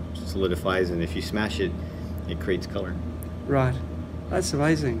solidifies, and if you smash it, it creates color. Right. That's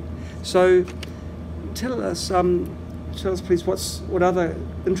amazing. So tell us please, what other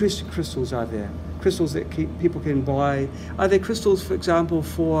interesting crystals are there? Crystals that people can buy. Are there crystals, for example,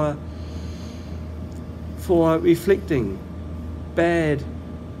 for reflecting bad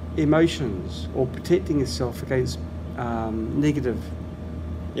emotions or protecting yourself against negative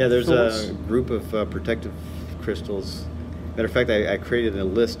there's thoughts? A group of protective crystals. Matter of fact, I created a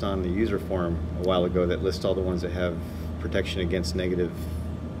list on the user forum a while ago that lists all the ones that have protection against negative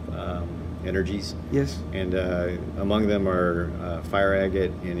energies. Yes. And among them are fire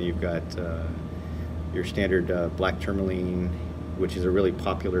agate, and you've got your standard black tourmaline, which is a really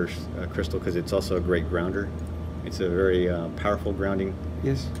popular crystal because it's also a great grounder. It's a very powerful grounding.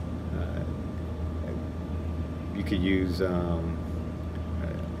 Yes. You could use,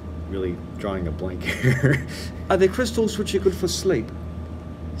 really drawing a blank here. Are there crystals which are good for sleep?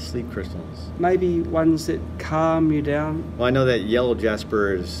 Sleep crystals. Maybe ones that calm you down? Well, I know that yellow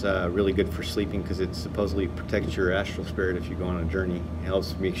jasper is really good for sleeping because it supposedly protects your astral spirit if you go on a journey. It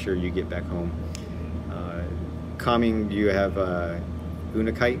helps make sure you get back home. Calming, you have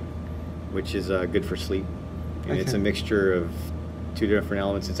unakite, which is good for sleep. And it's a mixture of two different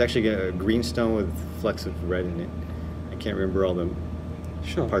elements. It's actually a green stone with flecks of red in it. I can't remember all the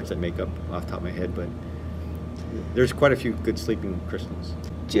parts that make up off the top of my head, but there's quite a few good sleeping crystals.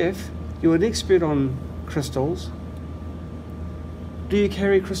 Jeff, you're an expert on crystals. Do you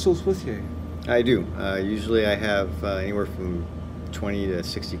carry crystals with you? I do. Usually I have anywhere from 20 to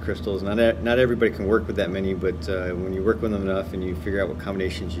 60 crystals. Not everybody can work with that many, but when you work with them enough and you figure out what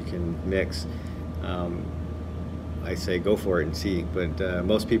combinations you can mix, I say go for it and see. But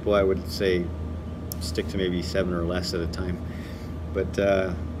most people, I would say, stick to maybe 7 or less at a time. But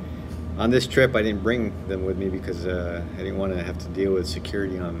on this trip, I didn't bring them with me because I didn't want to have to deal with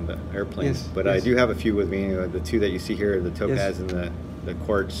security on the airplane. But I do have a few with me. The two that you see here, the topaz and the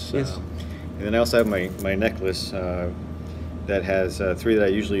quartz. And then I also have my necklace that has 3 that I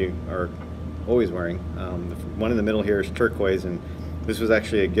usually are always wearing. The one in the middle here is turquoise, and this was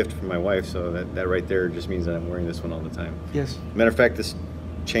actually a gift from my wife, so that right there just means that I'm wearing this one all the time. Yes. Matter of fact, this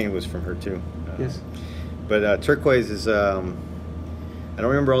chain was from her too. But turquoise is, I don't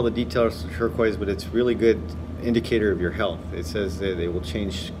remember all the details of turquoise, but it's really good indicator of your health. It says that it will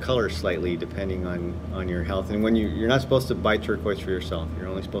change color slightly depending on your health. And when you're not supposed to buy turquoise for yourself, you're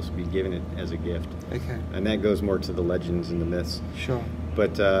only supposed to be given it as a gift. Okay. And that goes more to the legends and the myths. Sure.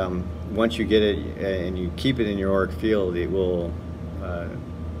 But once you get it and you keep it in your auric field, it will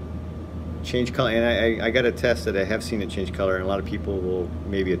change color. And I got a test that I have seen it change color, and a lot of people will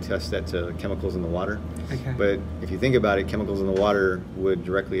maybe attest that to chemicals in the water. Okay. But if you think about it, chemicals in the water would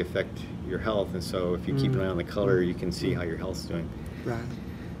directly affect your health, and so if you keep an eye on the color, you can see how your health's doing. Right.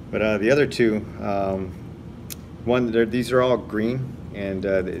 But the other two, these are all green, and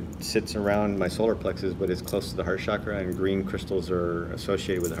it sits around my solar plexus, but it's close to the heart chakra, and green crystals are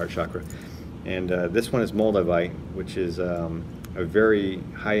associated with the heart chakra. And this one is moldavite, which is a very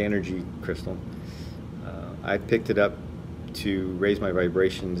high energy crystal. I picked it up to raise my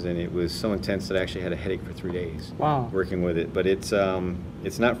vibrations, and it was so intense that I actually had a headache for 3 days. Wow. Working with it. But it's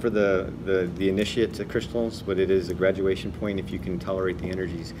not for the initiate to crystals, but it is a graduation point if you can tolerate the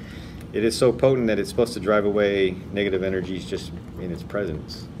energies. It is so potent that it's supposed to drive away negative energies just in its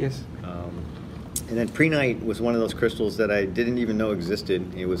presence. Yes. And then Prehnite was one of those crystals that I didn't even know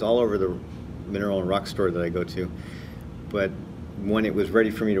existed. It was all over the mineral and rock store that I go to. But when it was ready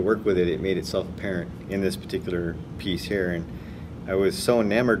for me to work with it, it made itself apparent in this particular piece here. And I was so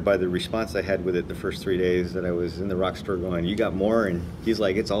enamored by the response I had with it the first 3 days that I was in the rock store going, "You got more?" And he's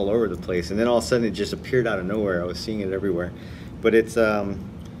like, "It's all over the place." And then all of a sudden it just appeared out of nowhere. I was seeing it everywhere. But it's,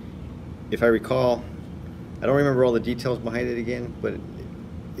 if I recall, I don't remember all the details behind it again, but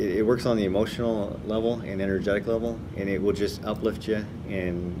it works on the emotional level and energetic level, and it will just uplift you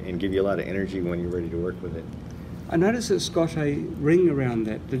and give you a lot of energy when you're ready to work with it. I noticed it's got a ring around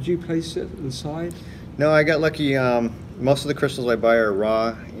that. Did you place it inside? No, I got lucky. Most of the crystals I buy are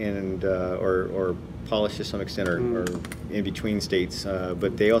raw and or polished to some extent, or in between states.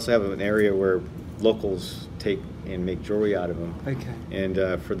 But they also have an area where locals take and make jewelry out of them. Okay.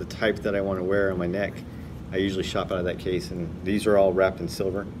 And for the type that I want to wear on my neck, I usually shop out of that case, and these are all wrapped in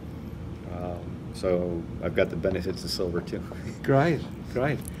silver. So I've got the benefits of silver too. Great,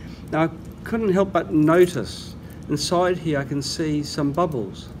 great. Now I couldn't help but notice inside here I can see some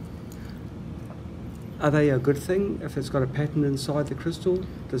bubbles. Are they a good thing if it's got a pattern inside the crystal?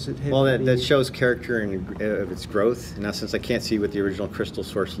 Does it have? Well, any... that shows character and of its growth. Now, since I can't see what the original crystal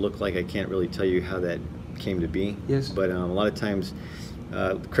source looked like, I can't really tell you how that came to be. Yes. But a lot of times,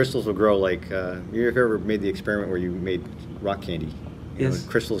 crystals will grow like. You've ever made the experiment where you made rock candy? You Yes.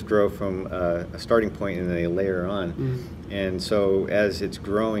 know, crystals grow from a starting point and they layer on. Mm. And so, as it's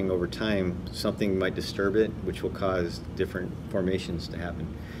growing over time, something might disturb it, which will cause different formations to happen.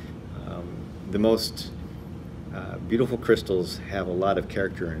 The most beautiful crystals have a lot of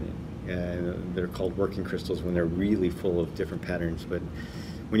character in it. And they're called working crystals when they're really full of different patterns. But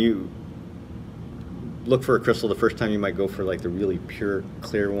when you look for a crystal, the first time you might go for like the really pure,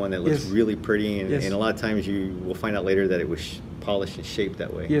 clear one that looks Yes. really pretty. And, Yes. and a lot of times you will find out later that it was polished and shaped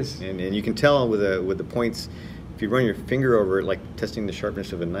that way. Yes. And you can tell with the points, if you run your finger over it, like testing the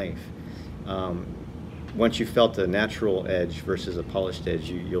sharpness of a knife. Once you felt the natural edge versus a polished edge,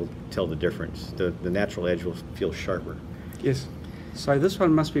 you'll tell the difference. The natural edge will feel sharper. Yes. So this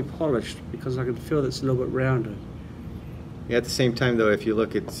one must be polished because I can feel it's a little bit rounded. Yeah, at the same time, though, if you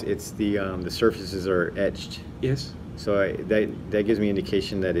look, it's the surfaces are etched. Yes. So that gives me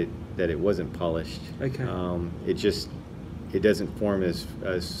indication that it wasn't polished. Okay. It doesn't form as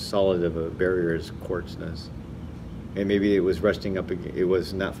solid of a barrier as quartz does. And maybe it was resting up. It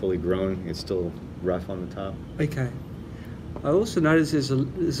was not fully grown. It's still rough on the top. Okay. I also noticed there's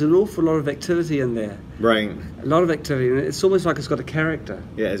an awful lot of activity in there. Right. A lot of activity, and it's almost like it's got a character.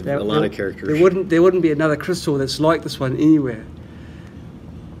 Yeah, it's a lot of character. There wouldn't be another crystal that's like this one anywhere.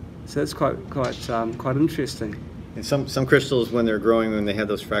 So that's quite interesting. And some crystals, when they're growing, when they have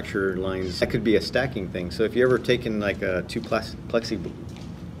those fracture lines, that could be a stacking thing. So if you ever taken like two plexi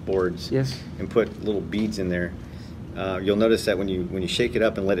boards Yes. and put little beads in there, you'll notice that when you shake it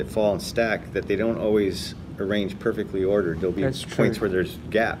up and let it fall and stack, that they don't always arrange perfectly ordered. There'll be That's points true. where there's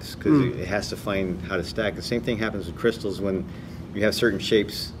gaps because it has to find how to stack. The same thing happens with crystals when you have certain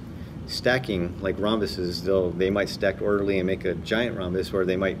shapes stacking, like rhombuses. They might stack orderly and make a giant rhombus, or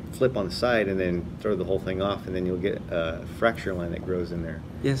they might flip on the side and then throw the whole thing off, and then you'll get a fracture line that grows in there.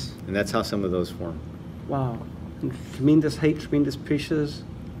 Yes. And that's how some of those form. Wow. And tremendous heat, tremendous pressures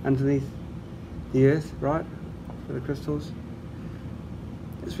underneath the earth, right? For the crystals.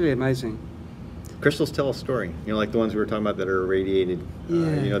 It's really amazing. Crystals tell a story, like the ones we were talking about that are irradiated.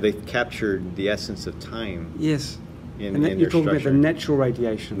 Yeah. They've captured the essence of time Yes. in And their you're talking structure. about the natural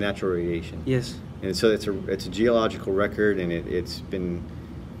radiation. Natural radiation. Yes. And so it's a geological record, and it's been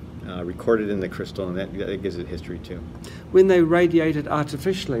recorded in the crystal, and that gives it history too. When they radiated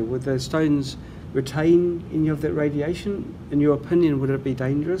artificially, would the stones retain any of that radiation? In your opinion, would it be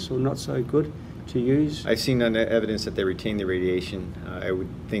dangerous or not so good to use? I've seen evidence that they retain the radiation. I would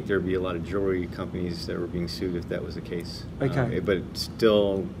think there would be a lot of jewelry companies that were being sued if that was the case. Okay. But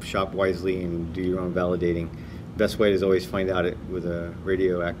still, shop wisely and do your own validating. Best way is always find out it with a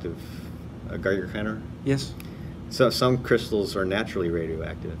radioactive Geiger counter. Yes. So some crystals are naturally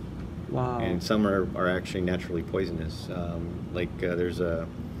radioactive, Wow. and some are actually naturally poisonous. There's a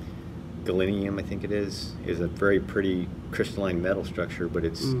galenium, I think it is a very pretty crystalline metal structure, but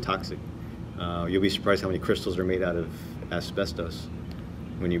it's toxic. You'll be surprised how many crystals are made out of asbestos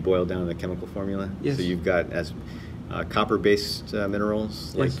when you boil down the chemical formula. Yes. So you've got copper-based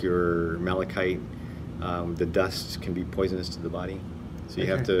minerals Yes. like your malachite, The dust can be poisonous to the body. So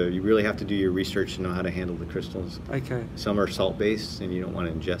Okay. you really have to do your research to know how to handle the crystals. Okay. Some are salt-based, and you don't want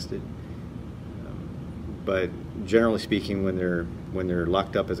to ingest it. But generally speaking, when they're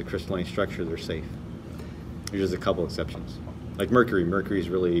locked up as a crystalline structure, they're safe. There's just a couple exceptions, like mercury. Mercury is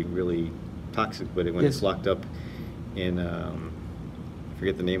really, really toxic, but when Yes. it's locked up in, I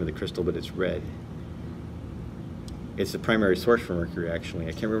forget the name of the crystal, but it's red. It's the primary source for mercury, actually.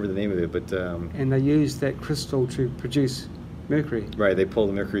 I can't remember the name of it, but And they use that crystal to produce mercury. right, they pull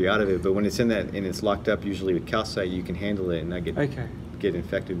the mercury out of it. But when it's in that and it's locked up, usually with calcite, you can handle it and not Okay. get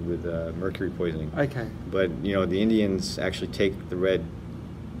infected with mercury poisoning. Okay. But the Indians actually take the red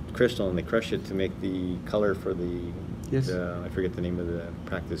crystal and they crush it to make the color for the. Yes. I forget the name of the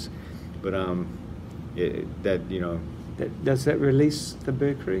practice, but Does that release the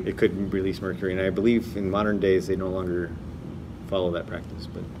mercury? it could release mercury, and I believe in modern days they no longer follow that practice.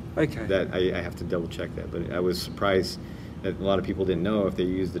 But Okay. that I have to double check that. But I was surprised that a lot of people didn't know if they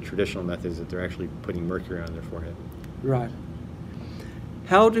use the traditional methods that they're actually putting mercury on their forehead. Right.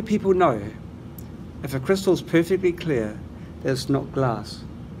 How do people know if a crystal is perfectly clear that it's not glass?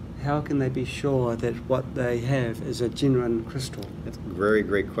 How can they be sure that what they have is a genuine crystal? That's a very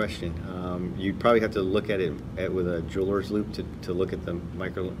great question. You probably have to look at it with a jeweler's loupe to look at the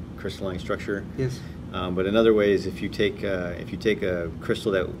microcrystalline structure. Yes. But another way is if you take a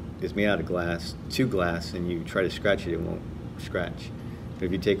crystal that is made out of glass to glass and you try to scratch it, it won't scratch. But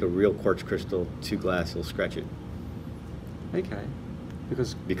if you take a real quartz crystal to glass, it'll scratch it Okay.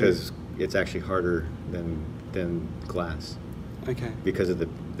 because it's actually harder than glass Okay. because of the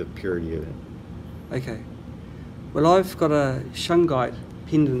purity of it. Okay. Well, I've got a shungite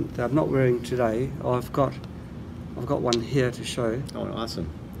pendant that I'm not wearing today. I've got one here to show. Oh, awesome!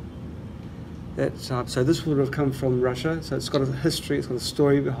 So this would have come from Russia. So it's got a history. It's got a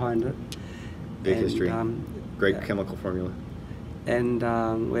story behind it. Big And, history. Great chemical formula. And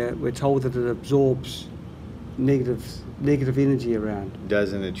we're told that it absorbs negative energy around. It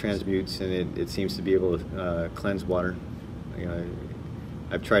does, and it transmutes, and it seems to be able to cleanse water.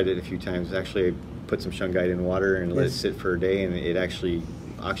 I've tried it a few times. Actually, I put some shungite in water and let it Yes. sit for a day, and it actually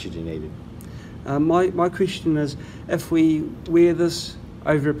oxygenated. My question is, if we wear this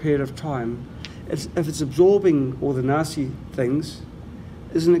over a period of time, if it's absorbing all the nasty things,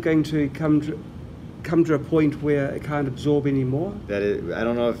 isn't it going to come to a point where it can't absorb anymore? I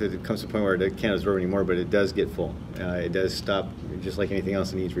don't know if it comes to a point where it can't absorb anymore, but it does get full. It does stop, just like anything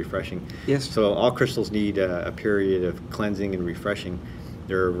else, it needs refreshing. Yes. So all crystals need a period of cleansing and refreshing.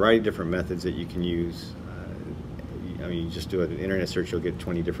 There are a variety of different methods that you can use. You just do an internet search, you'll get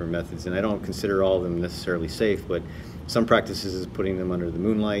 20 different methods, and I don't consider all of them necessarily safe, but some practices is putting them under the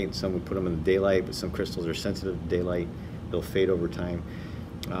moonlight, some would put them in the daylight, but some crystals are sensitive to daylight. They'll fade over time.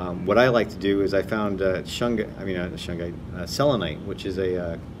 What I like to do is I found selenite, which is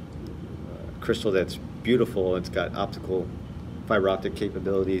a crystal that's beautiful. It's got optical fiber optic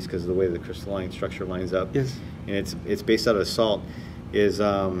capabilities because of the way the crystalline structure lines up. Yes. And it's based out of salt. Is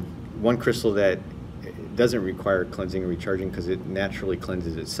one crystal that doesn't require cleansing and recharging because it naturally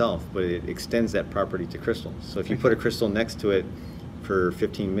cleanses itself, but it extends that property to crystals. So if you put a crystal next to it for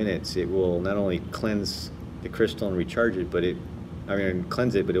 15 minutes, it will not only cleanse the crystal and recharge it,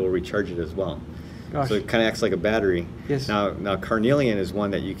 cleanse it, but it will recharge it as well. Gosh. So it kind of acts like a battery. Yes. Now carnelian is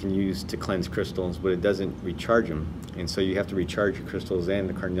one that you can use to cleanse crystals, but it doesn't recharge them. And so you have to recharge your crystals and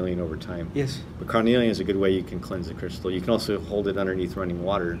the carnelian over time. Yes. But carnelian is a good way you can cleanse the crystal. You can also hold it underneath running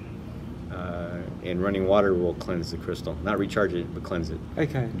water, and running water will cleanse the crystal. Not recharge it, but cleanse it.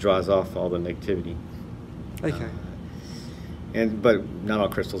 Okay. It draws off all the negativity. Okay. But not all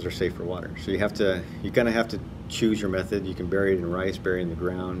crystals are safe for water. So you kind of have to choose your method. You can bury it in rice, bury it in the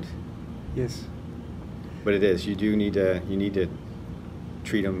ground. Yes. But it is. You need to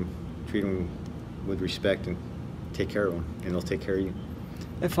treat them with respect and take care of them, and they'll take care of you.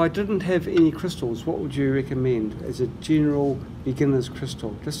 If I didn't have any crystals, what would you recommend as a general beginner's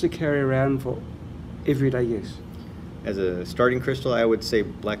crystal, just to carry around for everyday use? As a starting crystal, I would say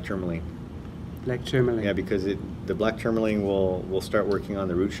black tourmaline. Black tourmaline. Yeah, because the black tourmaline will start working on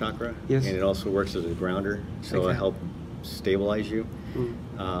the root chakra. Yes. And it also works as a grounder, so Okay. it'll help stabilize you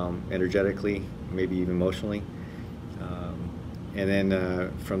energetically, maybe even emotionally. And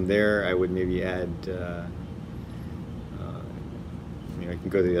then from there, I would maybe add. You can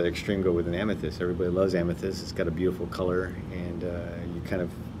go to the other extreme, go with an amethyst. Everybody loves amethyst. It's got a beautiful color, and you kind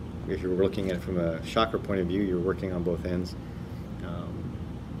of, if you're looking at it from a chakra point of view, you're working on both ends.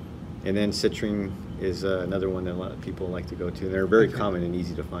 And then citrine is another one that a lot of people like to go to. They're very common and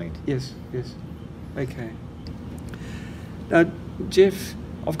easy to find. Yes, yes. Okay. Now, Jeff,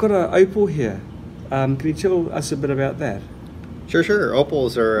 I've got an opal here. Can you tell us a bit about that? Sure.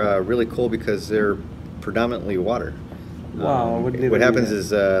 Opals are really cool because they're predominantly water. Wow, I would never What knew happens that.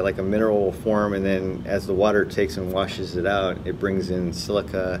 is like a mineral form, and then as the water takes and washes it out, it brings in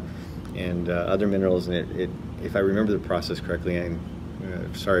silica and other minerals, and it, if I remember the process correctly, I'm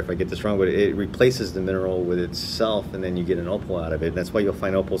sorry if I get this wrong, but it replaces the mineral with itself, and then you get an opal out of it. That's why you'll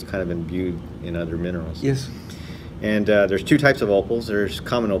find opals kind of imbued in other minerals. Yes. And there's two types of opals. There's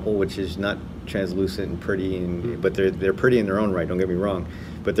common opal, which is not translucent and pretty, and, but they're pretty in their own right, don't get me wrong,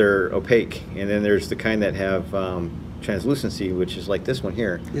 but they're opaque. And then there's the kind that have translucency, which is like this one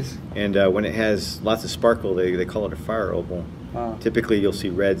here. Yes. And when it has lots of sparkle, they call it a fire opal. Wow. Typically you'll see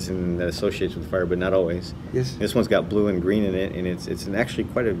reds and that associates with fire, but not always. Yes. This one's got blue and green in it, and it's actually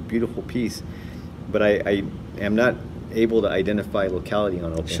quite a beautiful piece. But I am not able to identify locality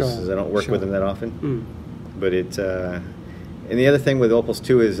on opals, Sure. because I don't work Sure. with them that often. Mm. But and the other thing with opals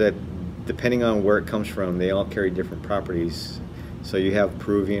too is that depending on where it comes from, they all carry different properties. So you have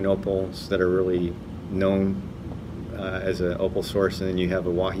Peruvian opals that are really known as an opal source, and then you have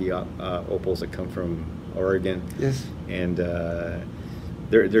Awahi opals that come from Oregon. Yes. And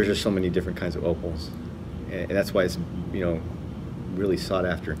there's just so many different kinds of opals, and that's why it's really sought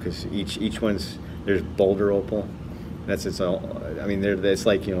after, because each one's, there's Boulder opal. That's its all. I mean, it's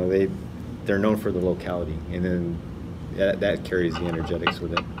like they're known for the locality, and then that carries the energetics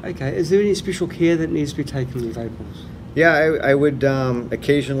with it. Okay. Is there any special care that needs to be taken with opals? Yeah, I would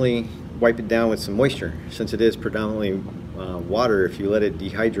occasionally wipe it down with some moisture, since it is predominantly water. If you let it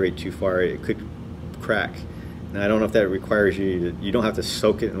dehydrate too far, it could crack. Now, I don't know if that requires you don't have to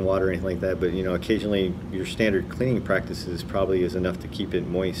soak it in water or anything like that, but occasionally your standard cleaning practices probably is enough to keep it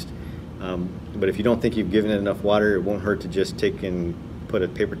moist. But if you don't think you've given it enough water, it won't hurt to just take and put a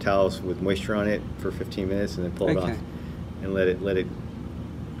paper towels with moisture on it for 15 minutes and then pull it Okay. off and let it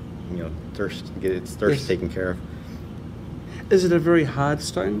get its thirst Yes. taken care of. Is it a very hard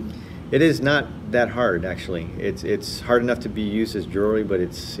stone? It is not that hard, actually. It's hard enough to be used as jewelry, but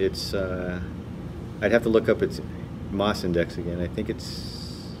it's I'd have to look up its Moss index again. I think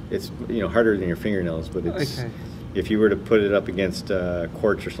it's harder than your fingernails, but it's Okay. if you were to put it up against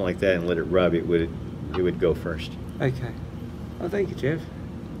quartz or something like that and let it rub, it would go first. Okay. Oh, thank you, Jeff.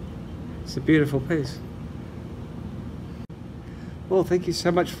 It's a beautiful piece. Well, thank you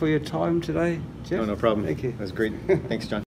so much for your time today, Jeff. No problem. Thank you. That's great. Thanks, John.